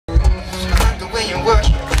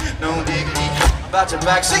about to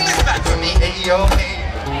back. Sing this back for me. Hey yo, hey.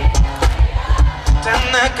 Damn,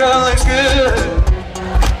 that girl looks good.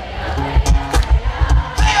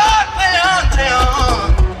 Play on, play on, play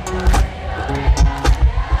on.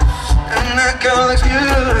 Damn, that girl looks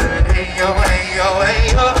good. Hey yo, hey yo,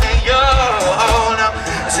 hey yo, hey yo. Oh no.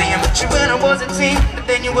 I say I met you when I was a teen, but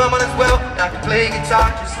then you were one as well. I could play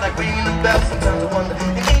guitar just like ringing the bell. Sometimes I wonder,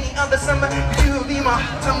 in any other summer, could you be my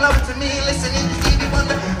time lover to me? Listening to Stevie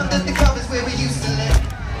Wonder under the covers where we used to live.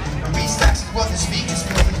 Three stacks is what the speakers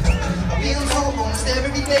play. I was home almost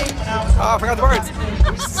every day when I was I forgot the words.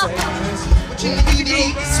 watching the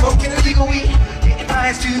DVD, smoking illegal weed, getting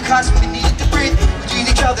high as 2 cars when we needed to breathe. Between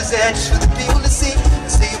each other's edges for the people to see, and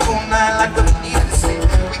stay up all night like what we needed to see.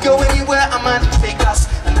 We go anywhere, I mind you take us,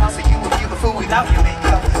 and I'll say you were beautiful without your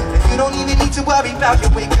makeup. And you don't even need to worry about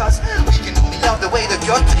your weight, cause we can only love the way that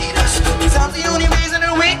God made us. Time's the only reason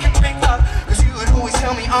that we can make love, cause you would always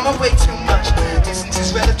tell me I'm away too much. Distance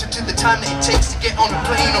is relative to the time that it takes to get on a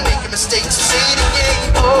plane or make a mistake, so say it again.